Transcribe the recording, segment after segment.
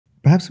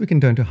perhaps we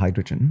can turn to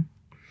hydrogen.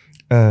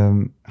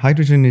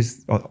 Hydrogen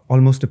is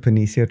almost a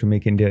panacea to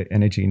make India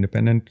energy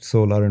independent.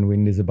 Solar and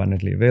wind is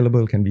abundantly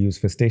available, can be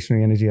used for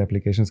stationary energy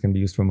applications, can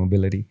be used for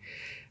mobility.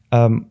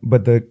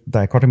 But the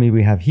dichotomy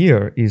we have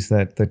here is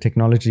that the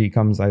technology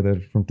comes either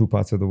from two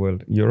parts of the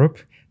world: Europe,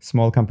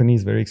 small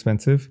companies, very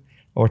expensive,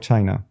 or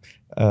China,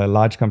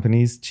 large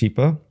companies,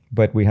 cheaper.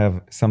 But we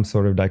have some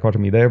sort of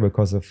dichotomy there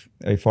because of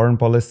a foreign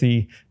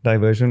policy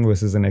diversion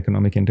versus an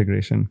economic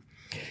integration.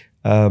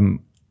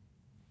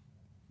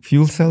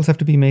 Fuel cells have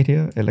to be made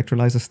here,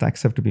 electrolyzer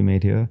stacks have to be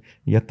made here,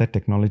 yet that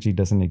technology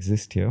doesn't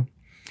exist here.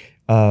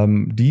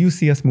 Do you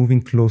see us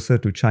moving closer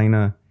to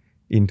China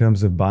in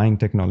terms of buying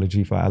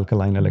technology for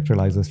alkaline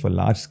electrolyzers for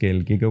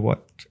large-scale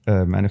gigawatt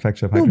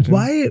manufacture of hydrogen?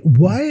 No,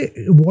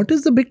 what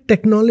is the big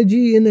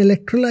technology in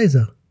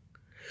electrolyzer?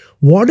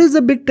 What is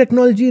the big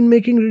technology in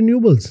making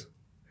renewables?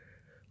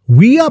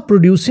 We are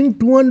producing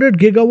 200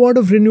 gigawatt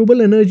of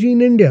renewable energy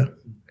in India.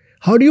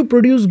 How do you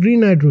produce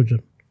green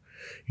hydrogen?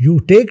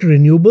 You take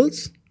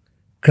renewables,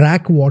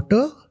 crack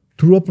water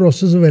through a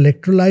process of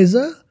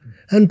electrolyzer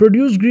and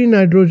produce green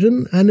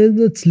hydrogen, and in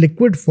its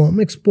liquid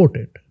form export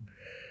it.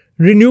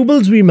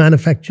 Renewables we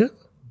manufacture,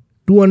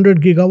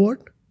 200 gigawatt.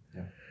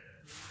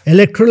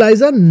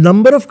 Electrolyzer,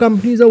 number of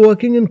companies are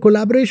working in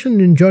collaboration,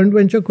 in joint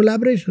venture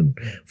collaboration,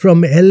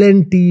 from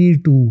L&T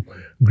to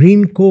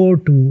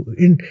Greenco to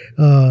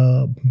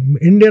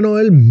Indian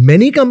Oil.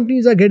 Many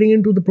companies are getting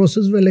into the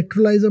process of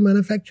electrolyzer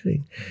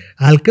manufacturing.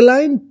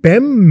 Alkaline,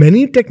 PEM,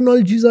 many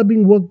technologies are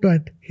being worked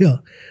at here.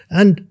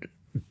 And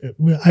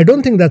I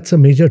don't think that's a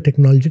major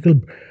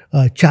technological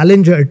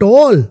challenge at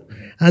all.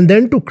 And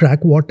then to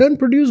crack water and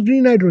produce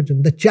green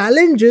hydrogen. The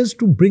challenge is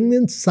to bring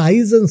in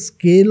size and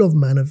scale of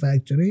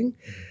manufacturing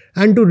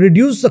and to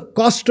reduce the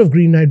cost of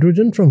green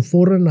hydrogen from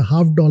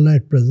 $4.50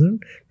 at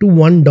present to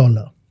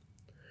 $1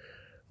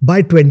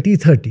 by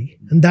 2030.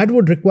 And that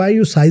would require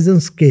you size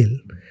and scale.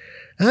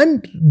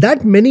 And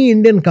that many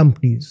Indian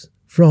companies,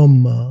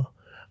 from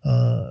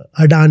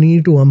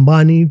Adani to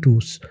Ambani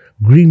to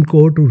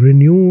Greenco to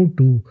Renew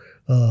to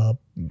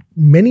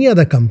many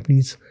other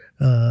companies,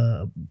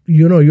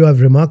 you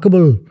have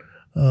remarkable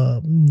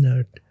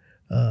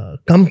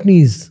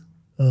companies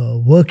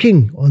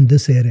working on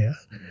this area.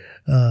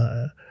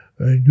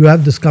 You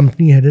have this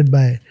company headed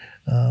by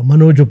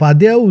Manoj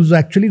Upadhyay, who's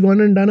actually gone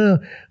and done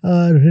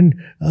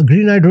a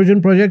green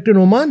hydrogen project in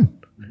Oman.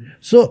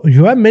 So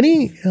you have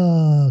many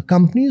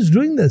companies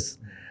doing this.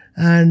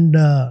 And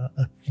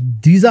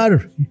these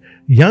are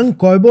young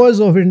cowboys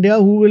of India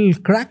who will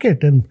crack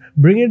it and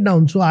bring it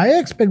down. So I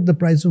expect the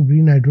price of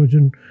green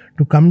hydrogen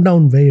to come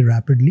down very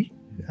rapidly.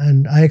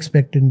 And I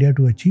expect India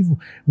to achieve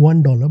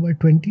 $1 by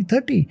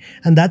 2030.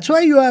 And that's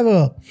why you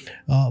have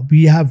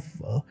we have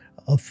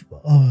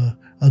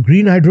a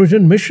green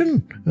hydrogen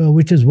mission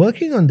which is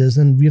working on this.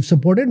 And we have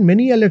supported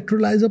many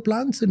electrolyzer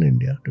plants in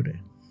India today.